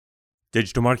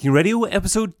Digital Marketing Radio,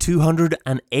 episode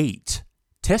 208.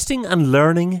 Testing and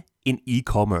learning in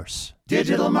e-commerce.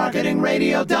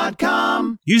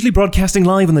 DigitalMarketingRadio.com. Usually broadcasting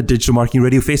live on the Digital Marketing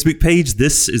Radio Facebook page,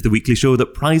 this is the weekly show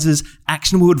that prizes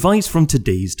actionable advice from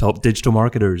today's top digital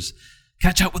marketers.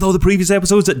 Catch up with all the previous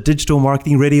episodes at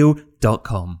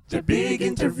DigitalMarketingRadio.com. The big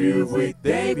interview with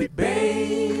David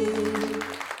Bain.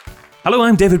 Hello,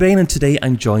 I'm David Bain, and today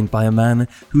I'm joined by a man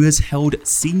who has held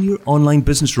senior online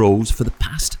business roles for the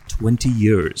past 20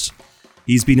 years.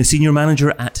 He's been a senior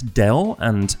manager at Dell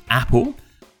and Apple,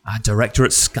 a director at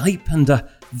Skype, and a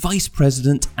vice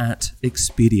president at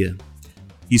Expedia.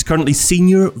 He's currently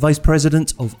senior vice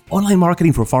president of online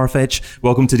marketing for Farfetch.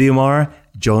 Welcome to DMR,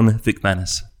 John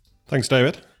Vickmanis. Thanks,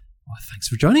 David. Well, thanks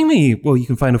for joining me. Well, you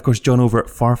can find, of course, John over at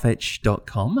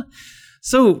farfetch.com.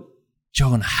 So,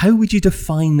 John, how would you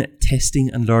define testing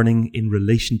and learning in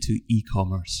relation to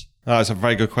e-commerce? That's a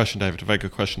very good question, David. A very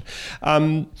good question.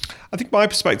 I think my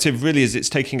perspective really is it's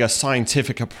taking a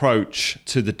scientific approach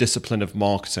to the discipline of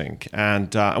marketing.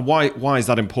 And why is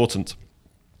that important?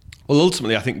 Well,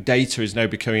 ultimately, I think data is now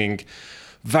becoming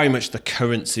very much the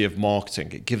currency of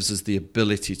marketing. It gives us the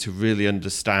ability to really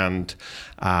understand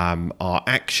our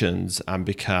actions and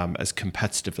become as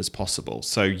competitive as possible.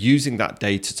 So using that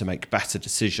data to make better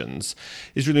decisions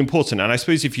is really important. And I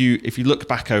suppose if you look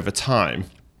back over time,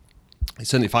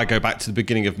 certainly if I go back to the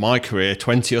beginning of my career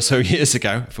 20 or so years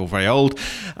ago, I feel very old,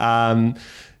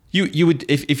 you would,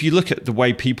 if you look at the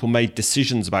way people made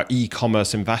decisions about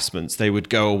e-commerce investments, they would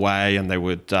go away and they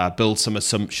would build some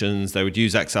assumptions, they would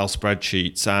use Excel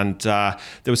spreadsheets, and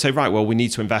they would say, right, well, we need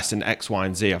to invest in X, Y,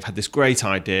 and Z. I've had this great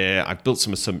idea, I've built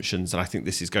some assumptions, and I think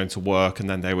this is going to work. And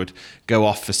then they would go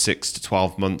off for 6 to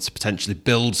 12 months, potentially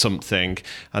build something,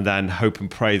 and then hope and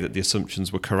pray that the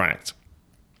assumptions were correct.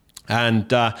 And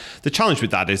the challenge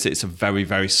with that is it's a very,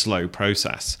 very slow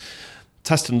process.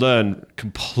 Test and learn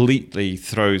completely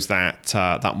throws that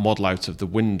model out of the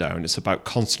window, and it's about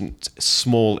constant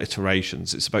small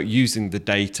iterations. It's about using the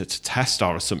data to test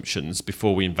our assumptions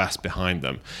before we invest behind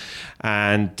them.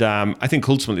 And I think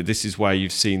ultimately this is where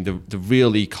you've seen the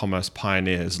real e-commerce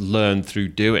pioneers learn through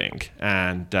doing.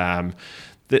 And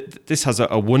this has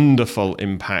a wonderful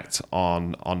impact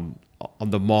on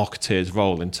the marketeer's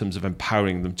role in terms of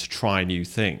empowering them to try new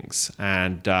things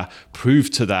and prove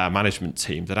to their management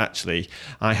team that actually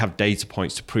I have data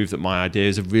points to prove that my idea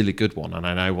is a really good one and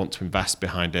I now want to invest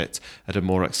behind it at a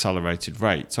more accelerated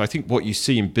rate. So I think what you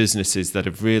see in businesses that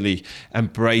have really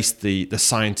embraced the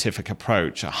scientific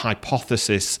approach, a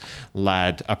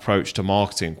hypothesis-led approach to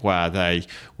marketing where they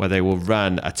will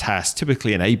run a test,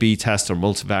 typically an A/B test or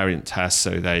multivariate test,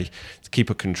 so they keep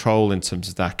a control in terms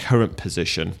of their current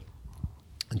position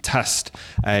and test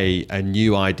a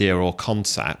new idea or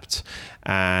concept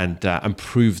and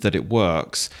prove that it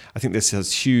works. I think this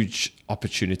has huge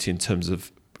opportunity in terms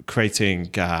of creating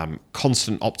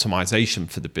constant optimization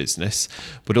for the business,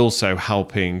 but also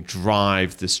helping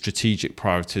drive the strategic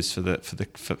priorities for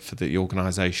the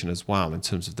organization as well in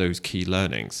terms of those key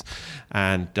learnings.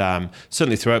 And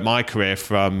certainly throughout my career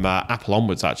from Apple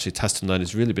onwards, actually, test and learn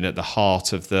has really been at the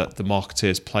heart of the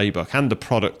marketeer's playbook and the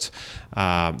product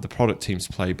team's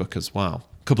playbook as well.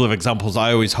 A couple of examples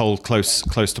I always hold close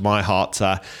to my heart.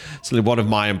 Certainly one of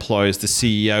my employers, the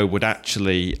CEO, would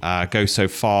actually go so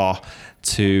far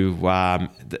to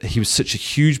he was such a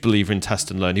huge believer in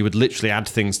test and learn, he would literally add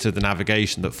things to the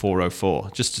navigation that 404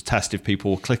 just to test if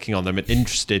people were clicking on them and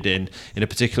interested in a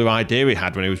particular idea he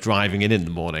had when he was driving in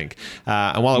the morning.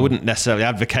 And while I wouldn't necessarily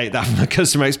advocate that from a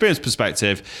customer experience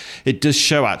perspective, it does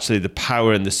show actually the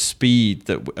power and the speed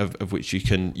of which you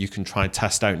can try and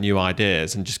test out new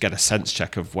ideas and just get a sense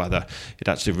check of whether it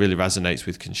actually really resonates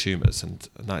with consumers, and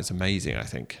that is amazing, I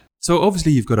think. So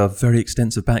obviously you've got a very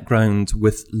extensive background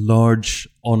with large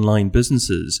online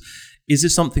businesses. Is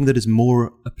this something that is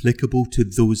more applicable to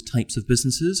those types of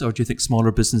businesses, or do you think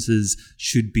smaller businesses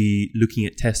should be looking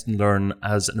at test and learn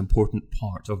as an important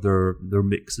part of their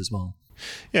mix as well?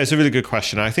 Yeah, it's a really good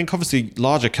question. I think obviously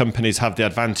larger companies have the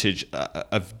advantage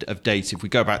of data. If we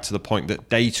go back to the point that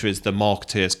data is the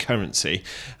marketeer's currency,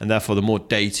 and therefore the more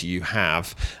data you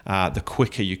have, the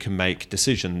quicker you can make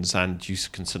decisions, and you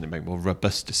can certainly make more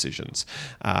robust decisions.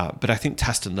 But I think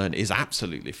test and learn is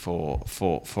absolutely for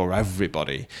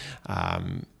everybody.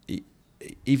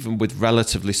 Even with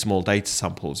relatively small data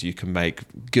samples, you can make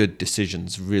good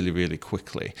decisions really, really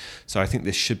quickly. So I think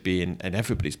this should be in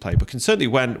everybody's playbook. And certainly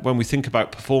when we think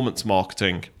about performance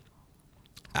marketing,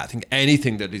 I think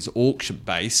anything that is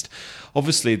auction-based,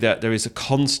 obviously there is a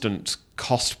constant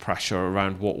cost pressure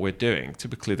around what we're doing.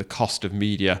 Typically, the cost of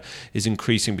media is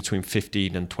increasing between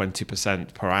 15 and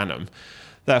 20% per annum.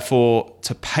 Therefore,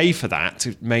 to pay for that,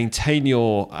 to maintain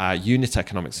your unit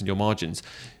economics and your margins,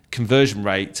 conversion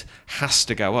rate has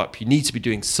to go up. You need to be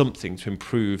doing something to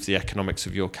improve the economics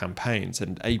of your campaigns,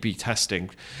 and A/B testing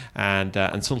and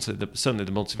certainly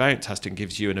the multivariate testing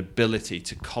gives you an ability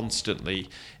to constantly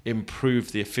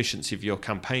improve the efficiency of your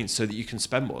campaigns so that you can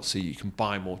spend more, so you can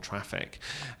buy more traffic,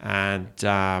 and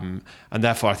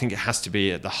therefore I think it has to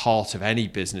be at the heart of any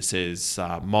business's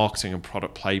marketing and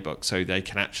product playbook, so they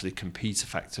can actually compete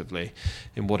effectively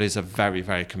in what is a very,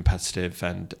 very competitive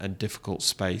and difficult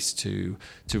space to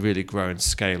really grow and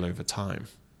scale over time.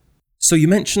 So you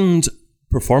mentioned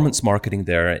performance marketing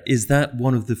there. Is that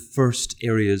one of the first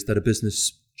areas that a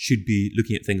business should be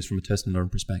looking at things from a test and learn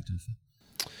perspective?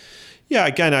 Yeah,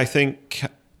 again, I think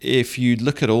if you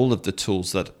look at all of the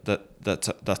tools that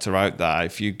are out there,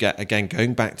 if you get, again,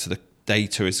 going back to the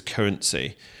data as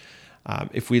currency,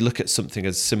 if we look at something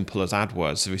as simple as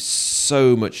AdWords, there is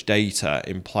so much data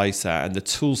in place there, and the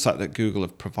tool set that Google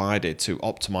have provided to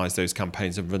optimize those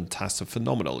campaigns and run tests are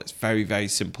phenomenal. It's very, very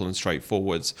simple and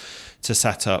straightforward to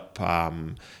set up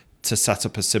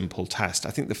a simple test. I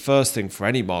think the first thing for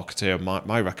any marketer,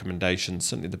 my recommendation,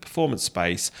 certainly in the performance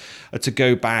space, are to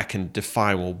go back and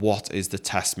define, well, what is the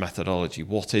test methodology?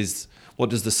 What does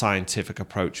the scientific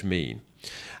approach mean?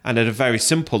 And at a very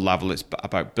simple level, it's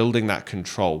about building that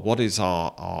control. What is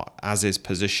our as-is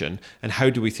position, and how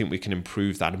do we think we can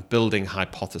improve that, and building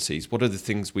hypotheses? What are the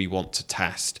things we want to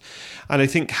test? And I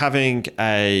think having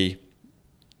a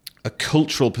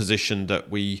cultural position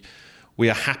that we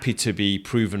are happy to be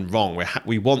proven wrong.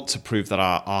 We want to prove that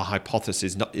our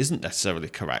hypothesis isn't necessarily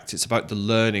correct. It's about the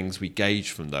learnings we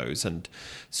gauge from those. And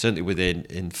certainly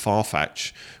in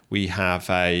Farfetch, we have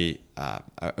a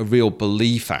real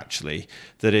belief, actually,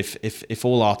 that if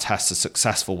all our tests are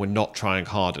successful, we're not trying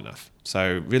hard enough.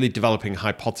 So really developing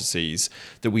hypotheses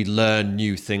that we learn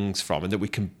new things from and that we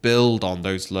can build on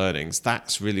those learnings.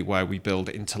 That's really where we build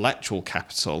intellectual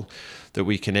capital, that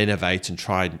we can innovate and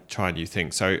try new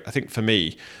things. So I think for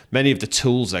me, many of the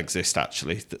tools exist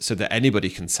actually so that anybody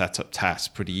can set up tests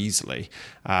pretty easily.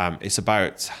 It's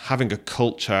about having a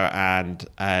culture and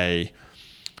a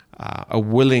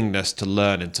willingness to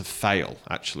learn and to fail,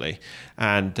 actually.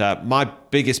 And my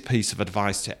biggest piece of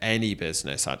advice to any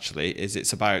business, actually, is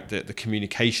it's about the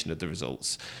communication of the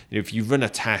results. If you run a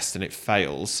test and it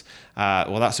fails,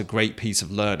 well, that's a great piece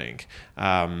of learning.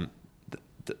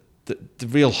 The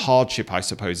real hardship, I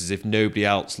suppose, is if nobody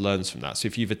else learns from that. So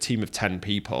if you have a team of 10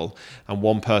 people and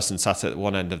one person sat at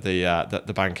one end of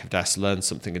the bank of desks learns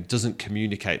something and doesn't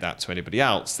communicate that to anybody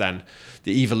else, then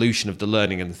the evolution of the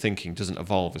learning and the thinking doesn't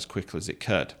evolve as quickly as it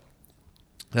could.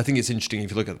 I think it's interesting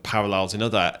if you look at the parallels in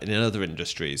other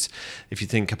industries. If you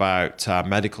think about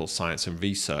medical science and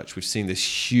research, we've seen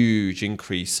this huge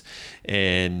increase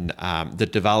in the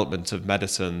development of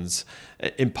medicines,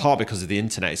 in part because of the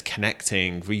internet is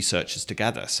connecting researchers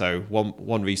together. So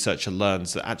one researcher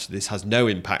learns that actually this has no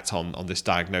impact on this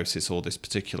diagnosis or this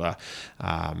particular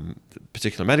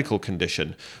medical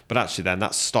condition, but actually then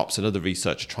that stops another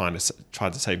researcher trying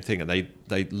the same thing, and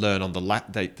they learn on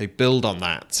they build on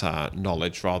that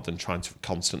knowledge rather than trying to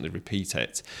constantly repeat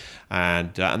it.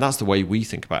 And that's the way we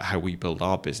think about how we build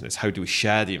our business. How do we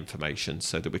share the information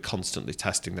so that we're constantly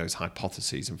testing those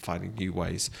hypotheses and finding new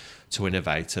ways to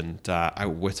innovate and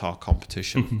outwit our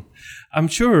competition? I'm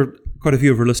sure quite a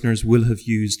few of our listeners will have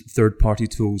used third-party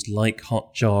tools like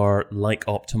Hotjar, like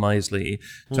Optimizely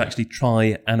to actually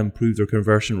try and improve their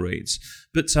conversion rates.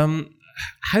 But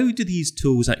how do these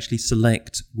tools actually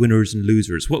select winners and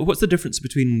losers? What's the difference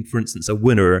between, for instance, a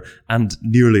winner and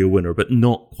nearly a winner, but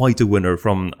not quite a winner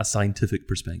from a scientific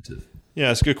perspective? Yeah,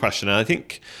 it's a good question. And I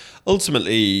think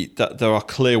ultimately that there are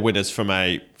clear winners from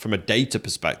a data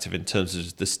perspective in terms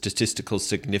of the statistical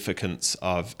significance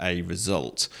of a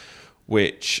result,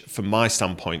 which from my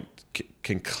standpoint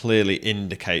can clearly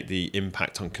indicate the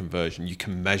impact on conversion. You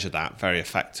can measure that very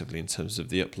effectively in terms of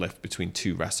the uplift between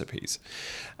two recipes.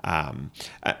 And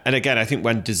again, I think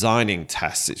when designing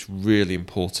tests, it's really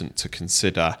important to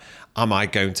consider, am I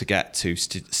going to get to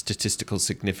statistical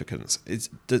significance?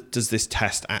 Does this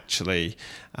test actually...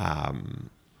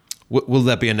 will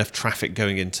there be enough traffic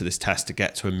going into this test to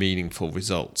get to a meaningful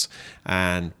result?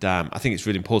 And I think it's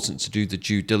really important to do the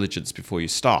due diligence before you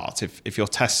start. If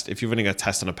you're running a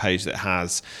test on a page that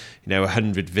has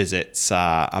 100 visits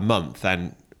a month,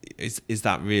 then is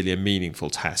that really a meaningful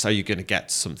test? Are you going to get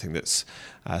to something that's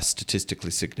statistically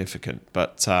significant?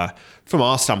 But from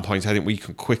our standpoint, I think we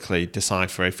can quickly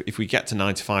decipher if we get to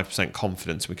 95%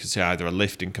 confidence, we can see either a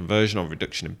lift in conversion or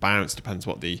reduction in bounce, depends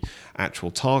what the actual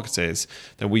target is,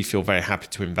 then we feel very happy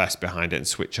to invest behind it and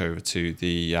switch over to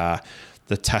the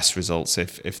the test results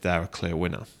if they're a clear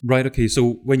winner. Right, okay.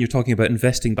 So when you're talking about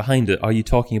investing behind it, are you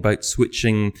talking about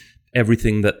switching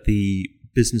everything that the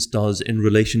business does in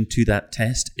relation to that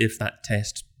test if that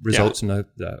test results in a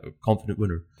confident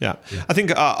winner? Yeah. I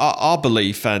think our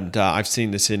belief, and I've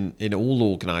seen this in all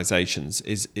organizations,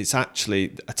 is it's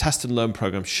actually a test and learn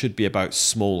program should be about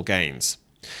small gains.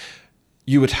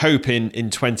 You would hope in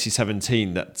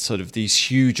 2017 that sort of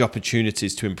these huge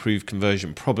opportunities to improve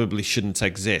conversion probably shouldn't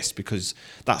exist, because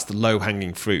that's the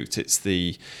low-hanging fruit. It's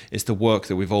the work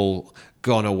that we've all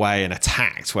gone away and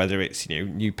attacked, whether it's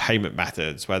new payment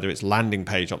methods, whether it's landing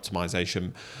page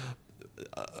optimization.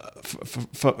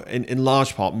 In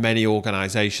large part, many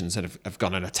organizations have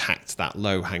gone and attacked that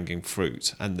low-hanging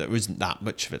fruit, and there isn't that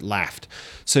much of it left.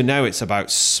 So now it's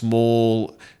about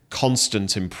small,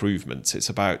 constant improvements. It's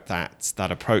about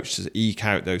that approach to eke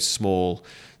out those small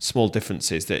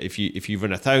differences that if you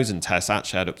run 1,000 tests,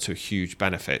 actually add up to a huge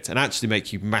benefit and actually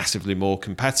make you massively more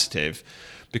competitive,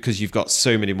 because you've got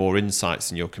so many more insights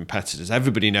than your competitors.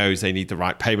 Everybody knows they need the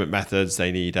right payment methods.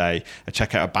 They need a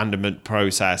checkout abandonment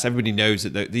process. Everybody knows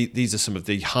that these are some of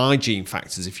the hygiene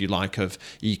factors, if you like, of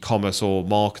e-commerce or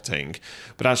marketing.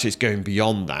 But actually it's going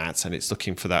beyond that, and it's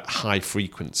looking for that high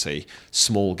frequency,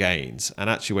 small gains. And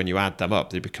actually when you add them up,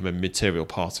 they become a material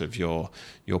part of your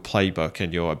playbook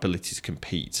and your ability to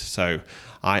compete. So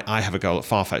I have a goal at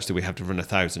Farfetch that we have to run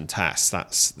 1,000 tests.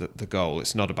 That's the goal.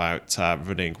 It's not about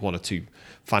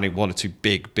finding one or two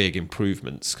big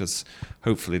improvements, because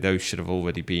hopefully those should have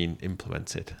already been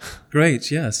implemented.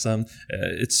 Great, yes.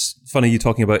 It's funny you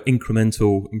talking about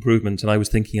incremental improvement, and I was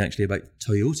thinking actually about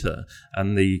Toyota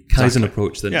and the Kaizen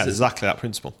approach. Exactly that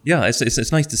principle. Yeah,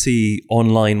 it's nice to see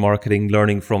online marketing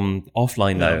learning from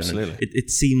offline now. Absolutely. It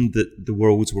seemed that the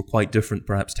worlds were quite different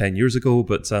perhaps 10 years ago,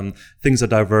 but things are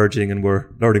diverging and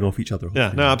we're learning off each other.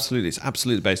 Yeah, no, absolutely. It's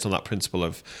absolutely based on that principle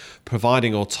of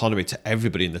providing autonomy to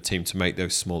everybody in the team to make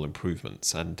those small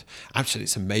improvements. And actually,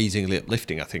 it's amazingly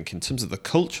uplifting, I think, in terms of the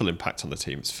cultural impact on the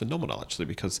team. It's phenomenal, actually,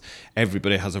 because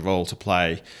everybody has a role to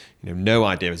play. No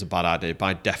idea is a bad idea.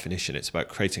 By definition, it's about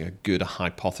creating a good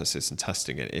hypothesis and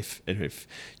testing it. If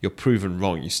you're proven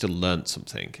wrong, you still learned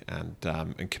something.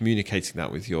 And communicating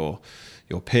that with your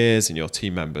peers and your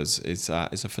team members is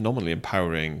a phenomenally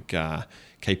empowering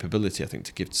capability, I think,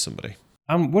 to give to somebody.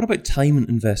 What about time and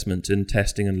investment in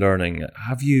testing and learning?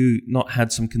 Have you not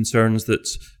had some concerns that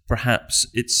perhaps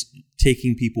it's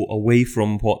taking people away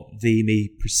from what they may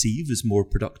perceive as more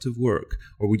productive work?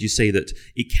 Or would you say that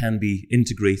it can be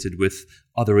integrated with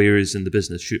other areas in the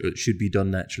business, should be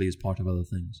done naturally as part of other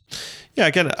things? Yeah,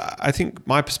 again, I think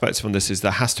my perspective on this is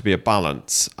there has to be a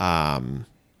balance.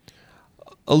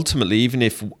 Ultimately, even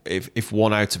if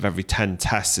 1 out of every 10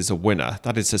 tests is a winner,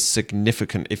 that is a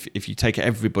significant, if you take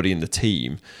everybody in the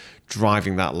team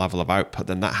driving that level of output,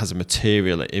 then that has a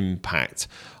material impact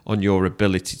on your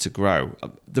ability to grow.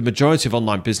 The majority of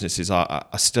online businesses are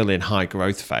still in high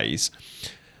growth phase.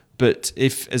 But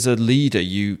if as a leader,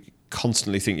 you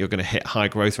constantly think you're going to hit high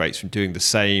growth rates from doing the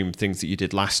same things that you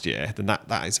did last year, then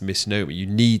that is a misnomer. You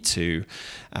need to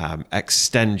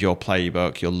extend your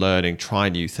playbook, your learning, try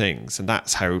new things. And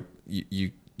that's how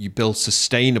you build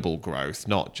sustainable growth,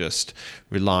 not just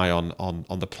rely on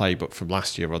the playbook from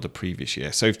last year or the previous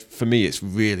year. So for me, it's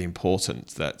really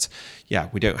important that,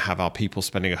 we don't have our people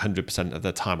spending 100% of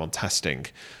their time on testing,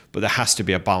 but there has to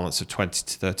be a balance of 20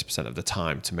 to 30% of the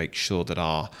time to make sure that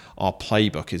our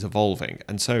playbook is evolving.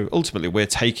 And so ultimately, we're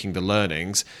taking the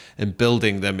learnings and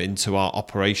building them into our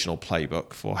operational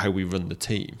playbook for how we run the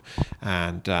team.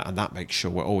 And that makes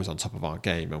sure we're always on top of our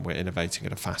game and we're innovating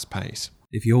at a fast pace.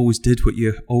 If you always did what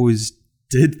you always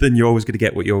did, then you're always going to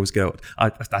get what you always got.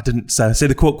 I didn't say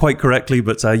the quote quite correctly,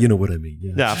 but you know what I mean.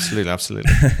 Yeah, absolutely.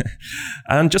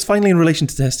 And just finally, in relation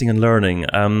to testing and learning,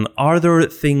 are there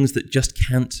things that just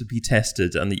can't be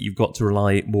tested and that you've got to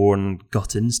rely more on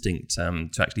gut instinct to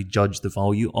actually judge the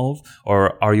value of?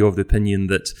 Or are you of the opinion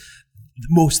that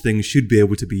most things should be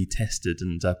able to be tested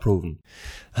and proven?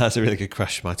 That's a really good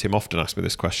question. My team often asks me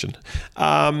this question.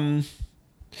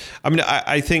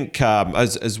 I think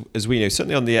as we know,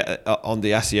 certainly on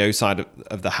the SEO side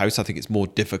of the house, I think it's more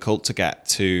difficult to get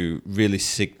to really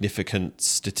significant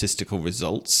statistical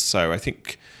results. So I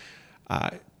think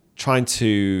trying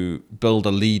to build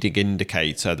a leading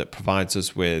indicator that provides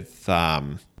us with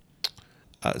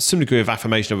some degree of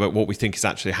affirmation about what we think is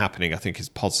actually happening, I think is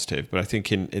positive. But I think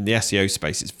in the SEO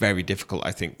space, it's very difficult,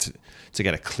 I think, to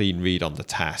get a clean read on the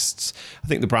tests. I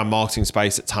think the brand marketing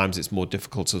space, at times, it's more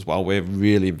difficult as well. We're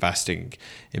really investing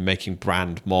in making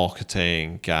brand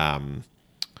marketing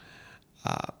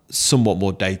somewhat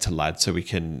more data-led, so we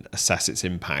can assess its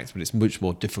impact, but it's much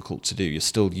more difficult to do. You're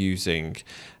still using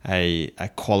a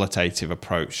qualitative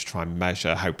approach to try and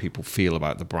measure how people feel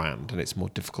about the brand, and it's more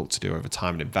difficult to do over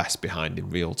time and invest behind in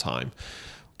real time.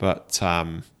 But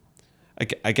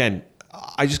again,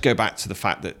 I just go back to the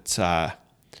fact that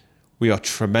we are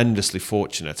tremendously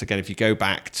fortunate. Again, if you go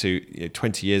back to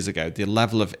 20 years ago, the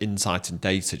level of insight and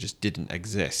data just didn't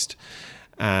exist.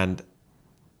 And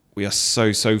we are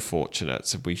so fortunate.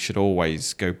 So we should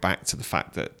always go back to the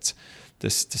fact that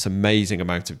this amazing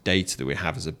amount of data that we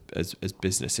have as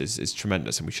businesses is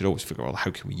tremendous, and we should always figure out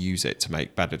how can we use it to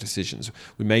make better decisions.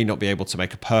 We may not be able to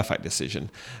make a perfect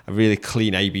decision. A really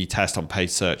clean A/B test on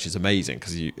paid search is amazing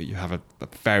because you have a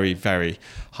very, very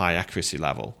high accuracy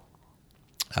level.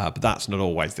 But that's not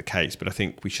always the case. But I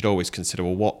think we should always consider,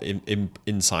 well, what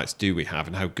insights do we have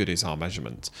and how good is our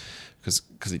measurement? Because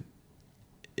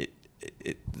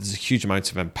there's a huge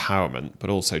amount of empowerment, but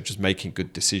also just making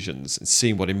good decisions and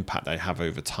seeing what impact they have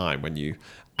over time when you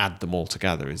add them all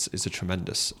together is a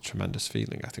tremendous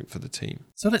feeling, I think, for the team.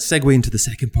 So let's segue into the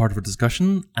second part of our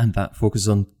discussion, and that focuses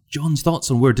on John's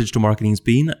thoughts on where digital marketing's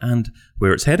been and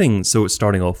where it's heading. So it's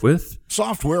starting off with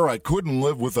software I couldn't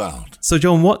live without. So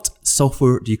John, what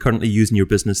software do you currently use in your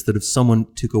business that if someone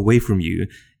took away from you,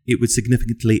 it would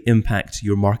significantly impact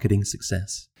your marketing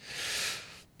success?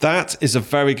 That is a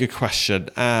very good question.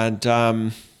 And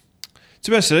to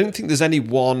be honest, I don't think there's any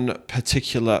one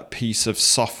particular piece of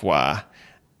software.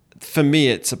 For me,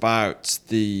 it's about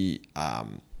the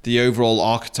overall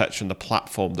architecture and the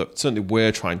platform that certainly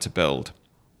we're trying to build.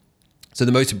 So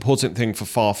the most important thing for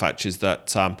Farfetch is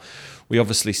that we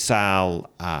obviously sell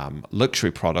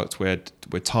luxury products. We're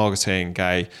targeting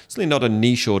certainly not a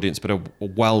niche audience, but a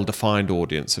well-defined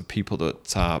audience of people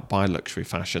that buy luxury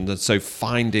fashion. And so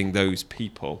finding those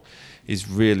people is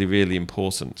really, really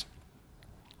important.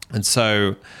 And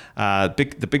so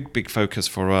the big focus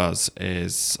for us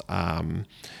is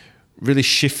really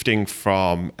shifting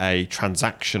from a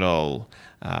transactional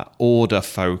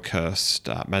order-focused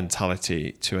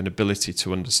mentality to an ability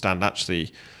to understand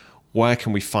actually where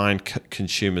can we find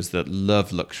consumers that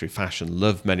love luxury fashion,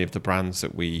 love many of the brands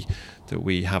that we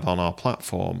have on our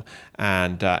platform,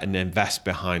 and invest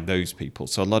behind those people.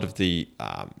 So a lot of the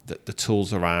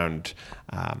tools around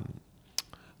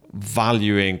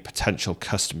valuing potential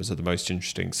customers are the most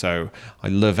interesting. So I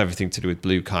love everything to do with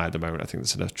Bluekai at the moment. I think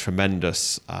it's a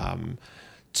tremendous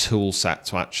tool set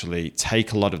to actually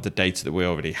take a lot of the data that we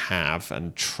already have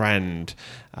and trend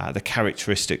the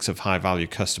characteristics of high value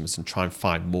customers and try and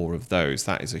find more of those.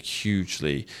 That is a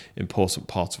hugely important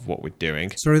part of what we're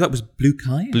doing. Sorry, that was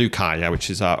Bluekai? Bluekai, yeah, which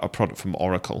is a product from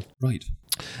Oracle. Right.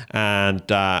 And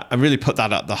really put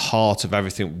that at the heart of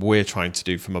everything we're trying to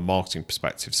do from a marketing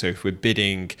perspective. So if we're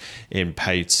bidding in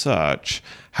paid search,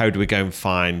 how do we go and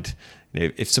find,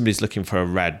 if somebody's looking for a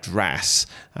red dress,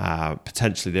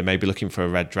 potentially they may be looking for a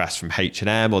red dress from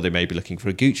H&M, or they may be looking for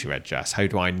a Gucci red dress. How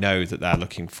do I know that they're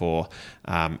looking for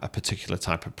a particular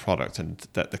type of product? And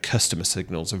that the customer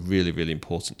signals are really, really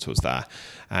important to us there.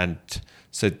 And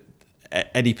so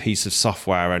any piece of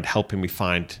software and helping me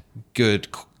find good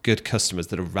customers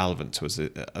that are relevant to us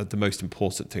are the most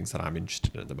important things that I'm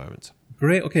interested in at the moment.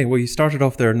 Great. Okay. Well, you started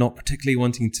off there not particularly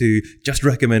wanting to just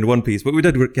recommend one piece, but we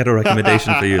did get a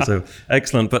recommendation for you. So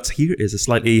excellent. But here is a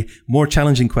slightly more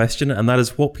challenging question, and that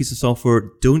is, what piece of software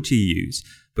don't you use,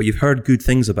 but you've heard good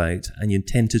things about and you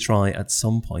intend to try at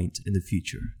some point in the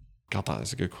future? God, that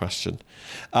is a good question.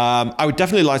 I would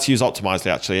definitely like to use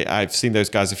Optimizely, actually. I've seen those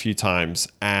guys a few times,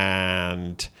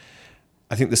 and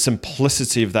I think the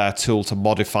simplicity of their tool to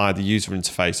modify the user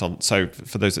interface on. So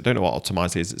for those that don't know what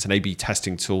Optimizely is, it's an A/B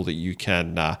testing tool that you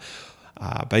can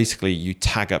basically you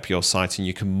tag up your site and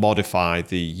you can modify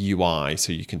the UI.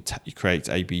 So you can you create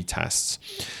A/B tests.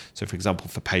 So for example,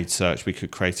 for paid search, we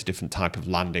could create a different type of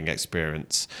landing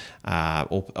experience,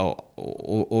 or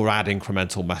add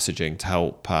incremental messaging to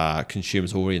help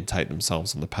consumers orientate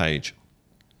themselves on the page.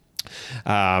 So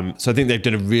I think they've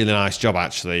done a really nice job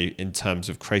actually in terms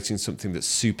of creating something that's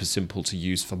super simple to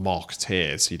use for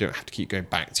marketeers, so you don't have to keep going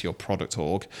back to your product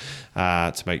org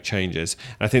to make changes.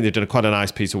 And I think they've done quite a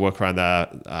nice piece of work around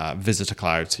their visitor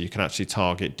cloud, so you can actually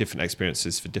target different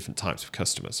experiences for different types of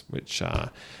customers, which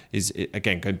is,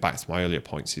 again, going back to my earlier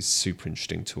points, is super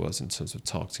interesting to us in terms of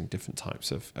targeting different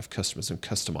types of customers and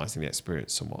customizing the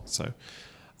experience somewhat. So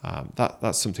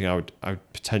that's something I would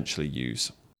potentially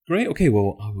use. Great. Okay,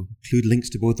 well, I will include links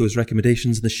to both those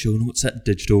recommendations in the show notes at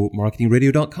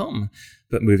digitalmarketingradio.com.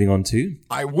 But moving on to...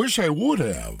 I wish I would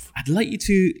have. I'd like you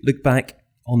to look back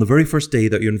on the very first day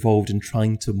that you're involved in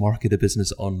trying to market a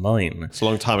business online? It's a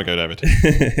long time ago, David.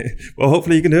 Well,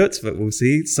 hopefully you can do it, but we'll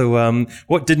see. So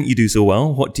what didn't you do so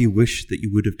well? What do you wish that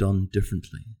you would have done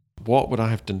differently? What would I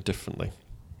have done differently?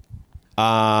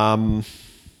 I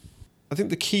think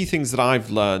the key things that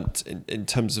I've learned in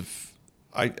terms of,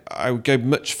 I would go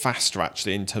much faster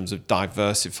actually in terms of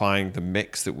diversifying the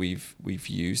mix that we've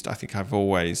used. I think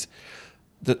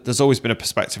there's always been a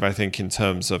perspective, I think, in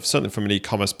terms of, certainly from an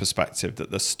e-commerce perspective,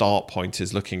 that the start point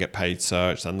is looking at paid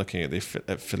search and looking at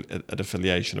at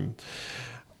affiliation. And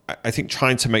I think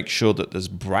trying to make sure that there's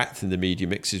breadth in the media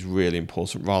mix is really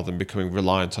important rather than becoming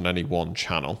reliant on any one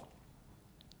channel.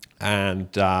 And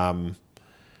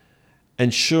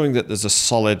ensuring that there's a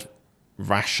solid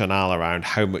rationale around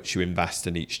how much you invest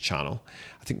in each channel.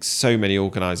 I think so many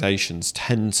organizations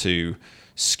tend to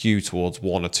skew towards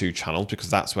one or two channels because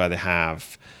that's where they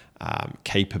have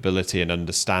capability and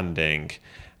understanding.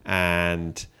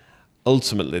 And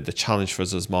ultimately, the challenge for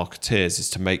us as marketeers is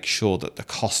to make sure that the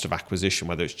cost of acquisition,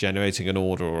 whether it's generating an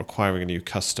order or acquiring a new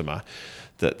customer,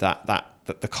 that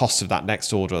the cost of that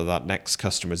next order or that next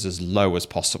customer is as low as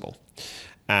possible.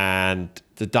 And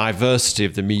the diversity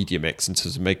of the media mix in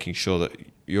terms of making sure that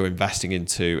you're investing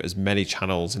into as many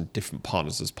channels and different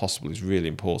partners as possible is really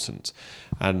important.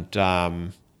 And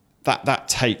that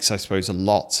takes, I suppose, a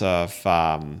lot of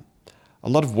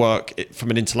work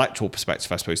from an intellectual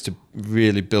perspective, I suppose, to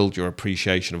really build your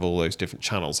appreciation of all those different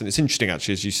channels. And it's interesting,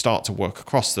 actually, as you start to work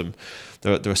across them,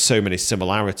 there are so many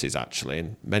similarities, actually,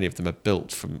 and many of them are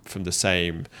built from the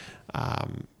same,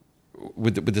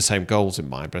 with the same goals in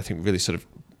mind. But I think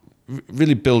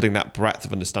really building that breadth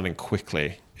of understanding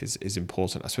quickly is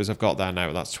important. I suppose I've got there now,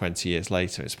 but that's 20 years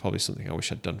later. It's probably something I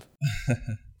wish I'd done.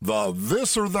 The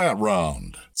this or that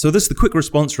round. So this is the quick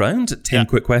response round. 10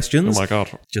 quick questions. Oh my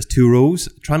God. Just 2 rows.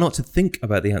 Try not to think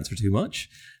about the answer too much.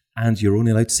 And you're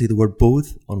only allowed to say the word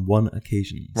both on one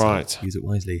occasion. So right. Use it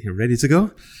wisely. You're ready to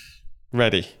go?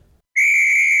 Ready.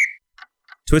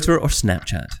 Twitter or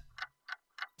Snapchat?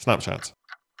 Snapchat.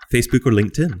 Facebook or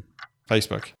LinkedIn?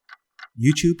 Facebook.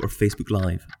 YouTube or Facebook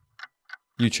Live?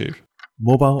 YouTube.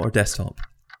 Mobile or desktop?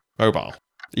 Mobile.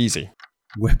 Easy.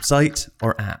 Website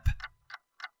or app?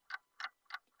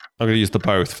 I'm going to use the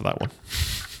both for that one.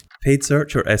 Paid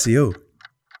search or SEO?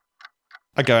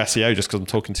 I go SEO just because I'm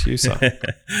talking to you, sir.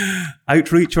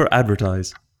 Outreach or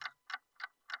advertise?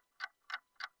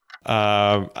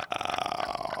 That's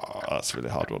a really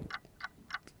hard one.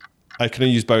 I can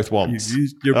only use both once.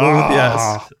 You're both,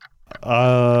 yes.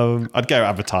 I'd go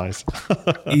advertise.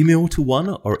 Email to one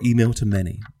or email to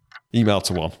many? Email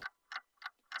to one.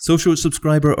 Social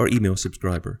subscriber or email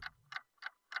subscriber?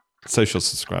 Social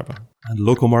subscriber. And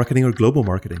local marketing or global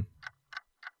marketing?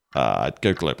 I'd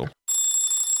go global.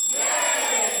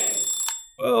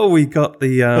 Oh, we got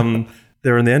the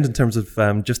there in the end in terms of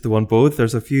just the one both.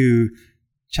 There's a few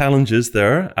challenges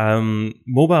there.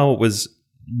 Mobile was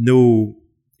no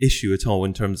issue at all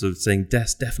in terms of saying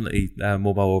definitely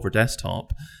mobile over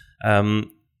desktop.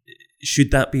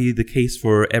 Should that be the case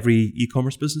for every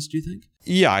e-commerce business, do you think?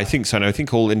 Yeah, I think so. And I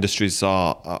think all industries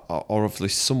are obviously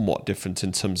somewhat different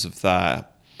in terms of their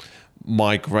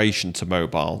migration to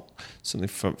mobile. Certainly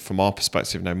from our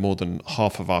perspective now, more than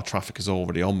half of our traffic is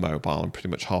already on mobile, and pretty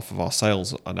much half of our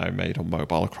sales are now made on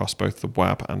mobile across both the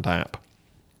web and app.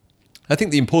 I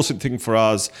think the important thing for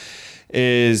us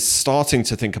is starting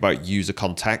to think about user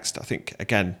context. I think,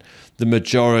 again, the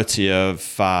majority of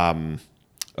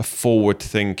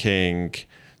forward-thinking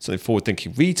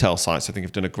retail sites, I think,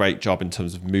 have done a great job in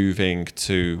terms of moving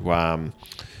to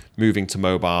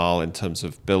mobile, in terms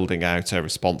of building out a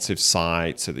responsive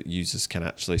site so that users can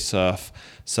actually surf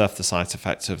the site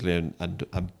effectively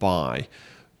and buy.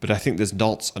 But I think there's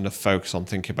not enough focus on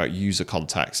thinking about user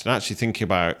context and actually thinking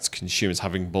about consumers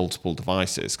having multiple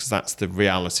devices, because that's the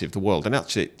reality of the world. And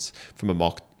actually, it's from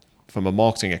a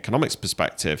marketing economics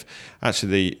perspective,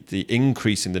 actually the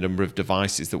increase in the number of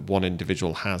devices that one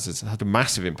individual has had a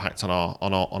massive impact on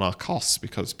our costs,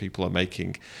 because people are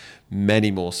making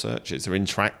many more searches. They're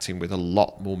interacting with a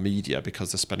lot more media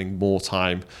because they're spending more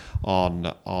time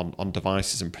on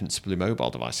devices, and principally mobile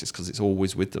devices, because it's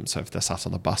always with them. So if they're sat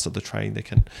on the bus or the train, they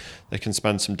can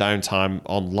spend some downtime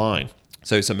online.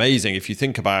 So it's amazing if you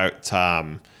think about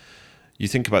you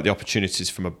think about the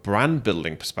opportunities from a brand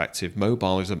building perspective,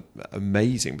 mobile is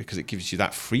amazing because it gives you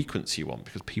that frequency you want,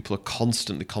 because people are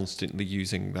constantly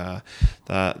using their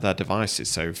devices.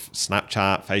 So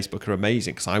Snapchat, Facebook are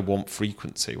amazing because I want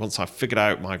frequency. Once I've figured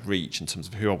out my reach in terms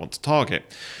of who I want to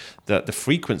target, the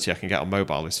frequency I can get on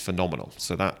mobile is phenomenal.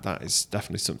 So that is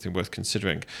definitely something worth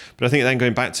considering. But I think then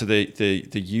going back to the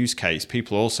use case,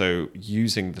 people are also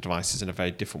using the devices in a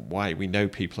very different way. We know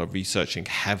people are researching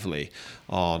heavily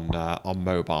on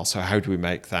mobile. So how do we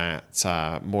make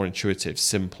that more intuitive,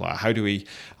 simpler? How do we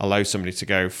allow somebody to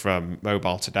go from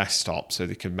mobile to desktop so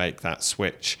they can make that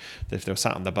switch? If they're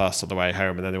sat on the bus on the way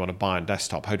home and then they want to buy on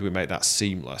desktop, how do we make that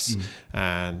seamless?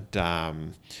 And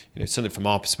certainly from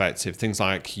our perspective, things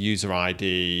like user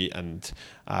ID and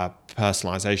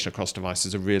personalization across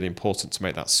devices are really important to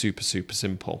make that super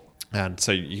simple. And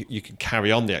so you can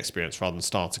carry on the experience rather than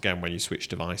start again when you switch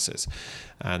devices.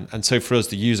 And so for us,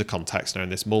 the user context now in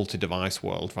this multi-device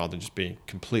world, rather than just being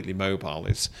completely mobile,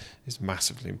 is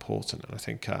massively important. And I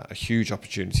think a huge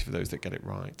opportunity for those that get it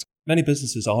right. Many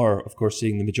businesses are, of course,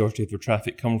 seeing the majority of their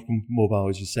traffic come from mobile,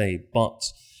 as you say, but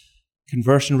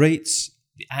conversion rates,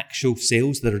 the actual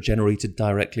sales that are generated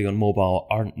directly on mobile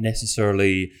aren't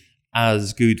necessarily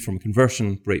as good from a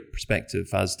conversion rate perspective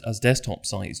as desktop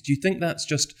sites. Do you think that's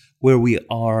just where we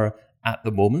are at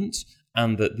the moment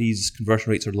and that these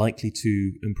conversion rates are likely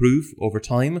to improve over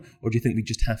time? Or do you think we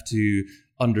just have to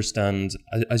understand,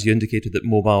 as you indicated, that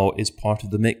mobile is part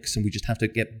of the mix and we just have to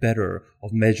get better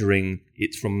of measuring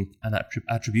it from an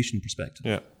attribution perspective?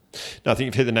 Yeah. No, I think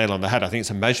you've hit the nail on the head. I think it's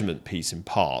a measurement piece in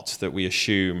part that we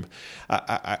assume.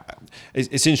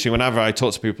 It's interesting whenever I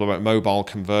talk to people about mobile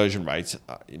conversion rates.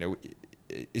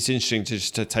 It's interesting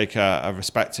to take a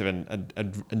perspective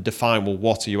and define, well,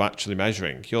 what are you actually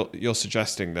measuring? You're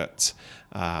suggesting that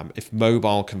if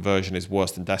mobile conversion is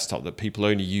worse than desktop, that people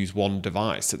only use one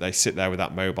device, that they sit there with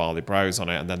that mobile, they browse on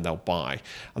it, and then they'll buy.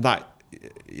 And that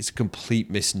is a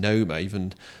complete misnomer.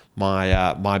 Even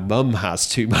my mum has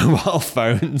 2 mobile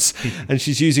phones and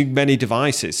she's using many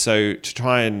devices. So to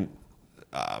try and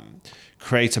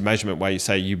create a measurement where you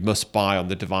say you must buy on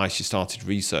the device you started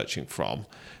researching from,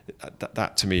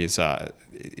 that to me is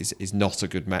not a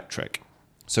good metric.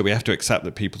 So we have to accept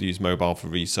that people use mobile for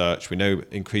research. We know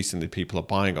increasingly people are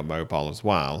buying on mobile as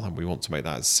well, and we want to make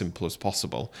that as simple as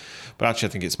possible. But actually,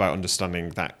 I think it's about understanding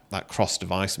that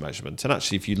cross-device measurement. And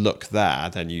actually, if you look there,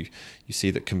 then you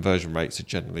see that conversion rates are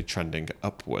generally trending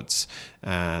upwards.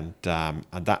 And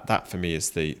that for me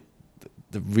is the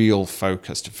real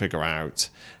focus to figure out.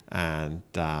 And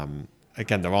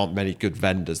again, there aren't many good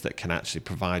vendors that can actually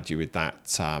provide you with that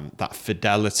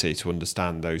fidelity to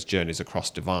understand those journeys across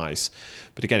device.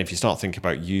 But again, if you start thinking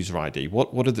about user ID,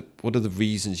 what are the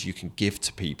reasons you can give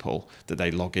to people that they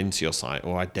log into your site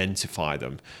or identify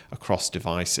them across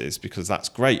devices? Because that's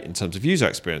great in terms of user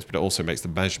experience, but it also makes the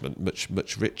measurement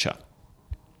much richer.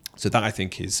 So that, I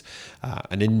think, is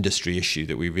an industry issue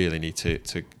that we really need to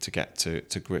get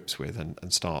to grips with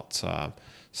and start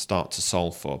to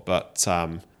solve for. But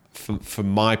from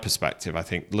my perspective, I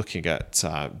think looking at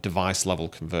device level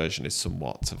conversion is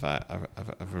somewhat of a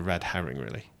red herring,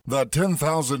 really. The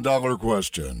 $10,000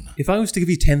 question. If I was to give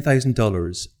you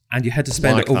 $10,000 and you had to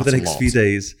spend it over the next few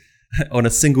days on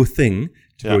a single thing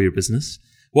to grow your business,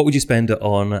 what would you spend it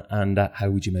on, and how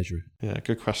would you measure it? Yeah,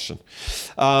 good question.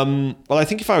 Well, I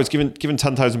think if I was given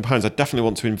 £10,000, I'd definitely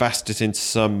want to invest it into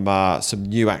some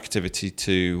new activity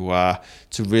to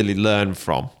really learn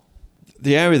from.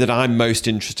 The area that I'm most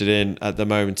interested in at the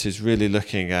moment is really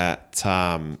looking at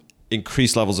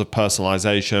increased levels of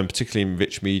personalization, particularly in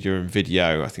rich media and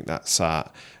video. I think that's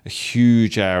a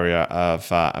huge area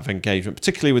of engagement,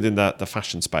 particularly within the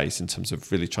fashion space, in terms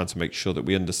of really trying to make sure that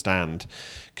we understand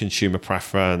consumer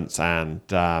preference and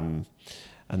a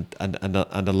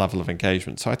level of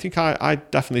engagement. So I think I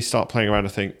definitely start playing around, I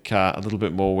think, a little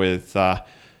bit more with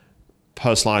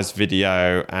personalized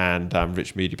video and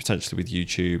rich media, potentially with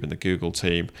YouTube and the Google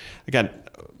team. Again,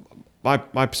 my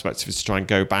perspective is to try and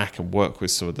go back and work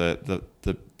with some of the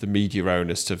media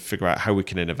owners to figure out how we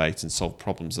can innovate and solve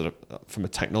problems that are from a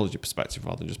technology perspective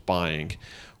rather than just buying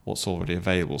what's already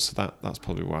available. So that's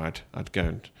probably where I'd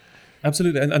go.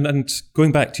 Absolutely. And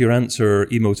going back to your answer,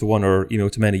 email to one or email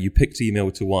to many, you picked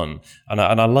email to one. And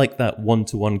I like that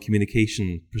one-to-one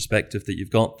communication perspective that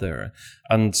you've got there.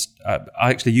 And I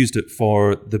actually used it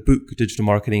for the book Digital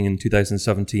Marketing in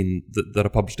 2017 that I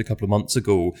published a couple of months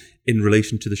ago in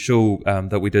relation to the show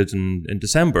that we did in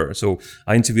December. So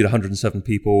I interviewed 107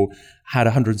 people, had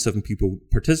 107 people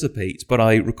participate, but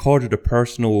I recorded a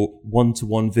personal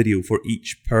one-to-one video for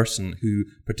each person who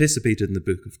participated in the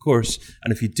book, of course.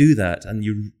 And if you do that and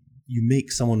you you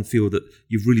make someone feel that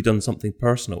you've really done something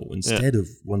personal instead of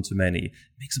one-to-many, it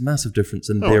makes a massive difference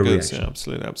in their reaction. Yeah,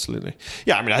 absolutely.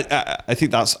 Yeah, I mean, I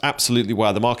think that's absolutely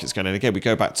where the market's going. And again, we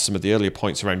go back to some of the earlier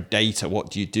points around data.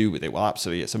 What do you do with it? Well,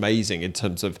 absolutely, it's amazing in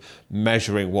terms of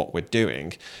measuring what we're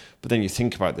doing. But then you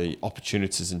think about the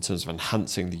opportunities in terms of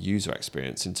enhancing the user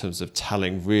experience, in terms of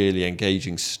telling really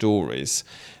engaging stories.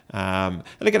 And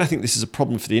again, I think this is a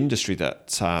problem for the industry that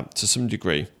to some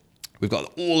degree, we've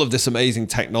got all of this amazing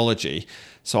technology.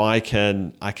 So I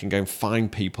can go and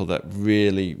find people that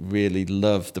really, really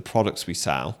love the products we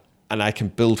sell, and I can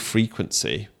build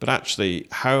frequency. But actually,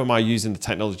 how am I using the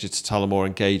technology to tell a more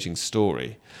engaging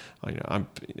story?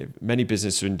 Many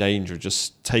businesses are in danger of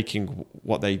just taking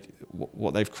what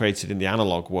they've created in the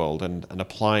analog world and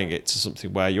applying it to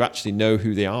something where you actually know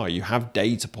who they are. You have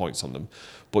data points on them,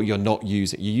 but you're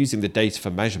using the data for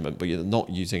measurement, but you're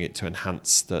not using it to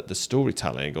enhance the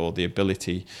storytelling or the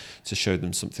ability to show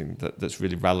them something that's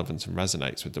really relevant and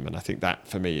resonates with them. And I think that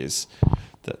for me is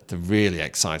the really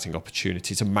exciting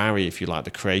opportunity to marry, if you like,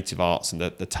 the creative arts and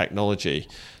the technology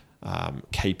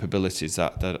capabilities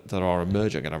that are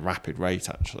emerging at a rapid rate,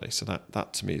 actually. So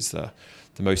that to me is the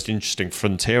most interesting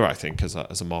frontier, I think, as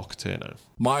a marketer now.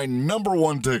 My number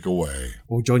one takeaway.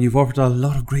 Well, John, you've offered a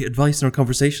lot of great advice in our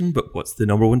conversation, but what's the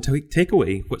number one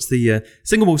takeaway? What's the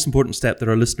single most important step that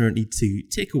our listener needs to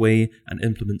take away and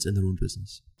implement in their own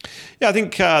business? Yeah, I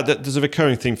think that there's a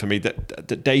recurring thing for me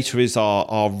that data is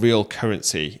our real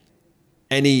currency.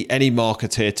 Any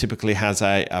marketer typically has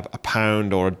a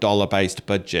pound or a dollar based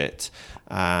budget,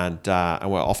 and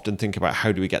we'll often think about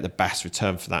how do we get the best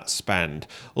return for that spend.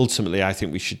 Ultimately, I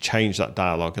think we should change that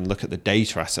dialogue and look at the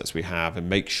data assets we have and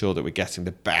make sure that we're getting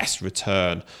the best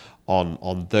return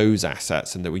on those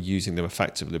assets, and that we're using them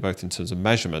effectively, both in terms of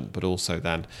measurement, but also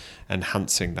then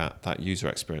enhancing that user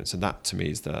experience. And that to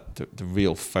me is the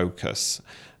real focus.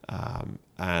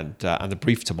 And the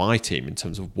brief to my team in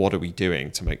terms of what are we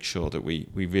doing to make sure that we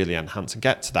really enhance and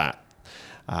get to that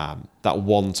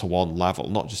one-to-one level,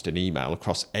 not just in email,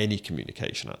 across any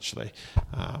communication actually.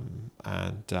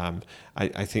 I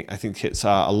think it's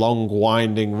a long,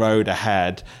 winding road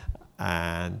ahead,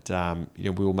 and we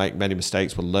will make many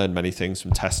mistakes. We'll learn many things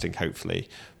from testing, hopefully,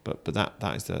 but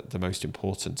that is the most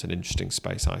important and interesting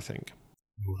space, I think.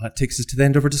 Well, that takes us to the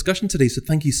end of our discussion today, so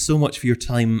thank you so much for your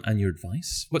time and your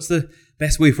advice. What's the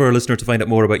best way for our listener to find out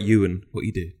more about you and what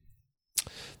you do?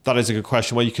 That is a good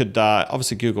question. Well, you could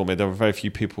obviously Google me. There are very few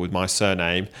people with my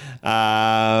surname.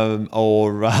 I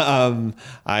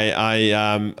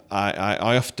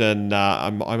often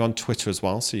I'm on Twitter as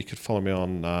well, so you could follow me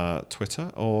on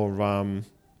Twitter or on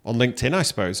LinkedIn, I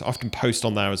suppose. I often post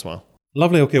on there as well.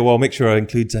 Lovely. Okay, well, I'll make sure I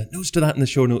include notes to that in the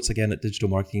show notes again at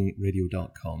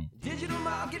digitalmarketingradio.com.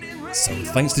 So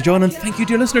thanks to John, and thank you,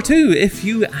 dear listener, too. If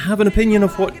you have an opinion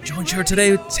of what John shared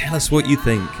today, tell us what you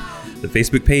think. The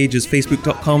Facebook page is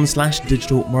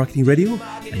facebook.com/digitalmarketingradio,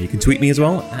 and you can tweet me as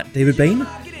well at David Bain.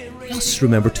 Plus,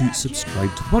 remember to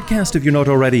subscribe to the podcast if you're not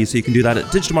already, so you can do that at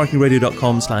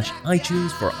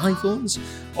digitalmarketingradio.com/iTunes for iPhones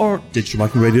or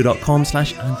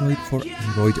digitalmarketingradio.com/Android for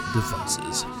Android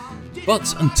devices.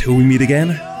 But until we meet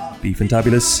again, be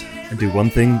fantabulous and do one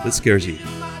thing that scares you.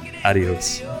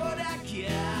 Adios.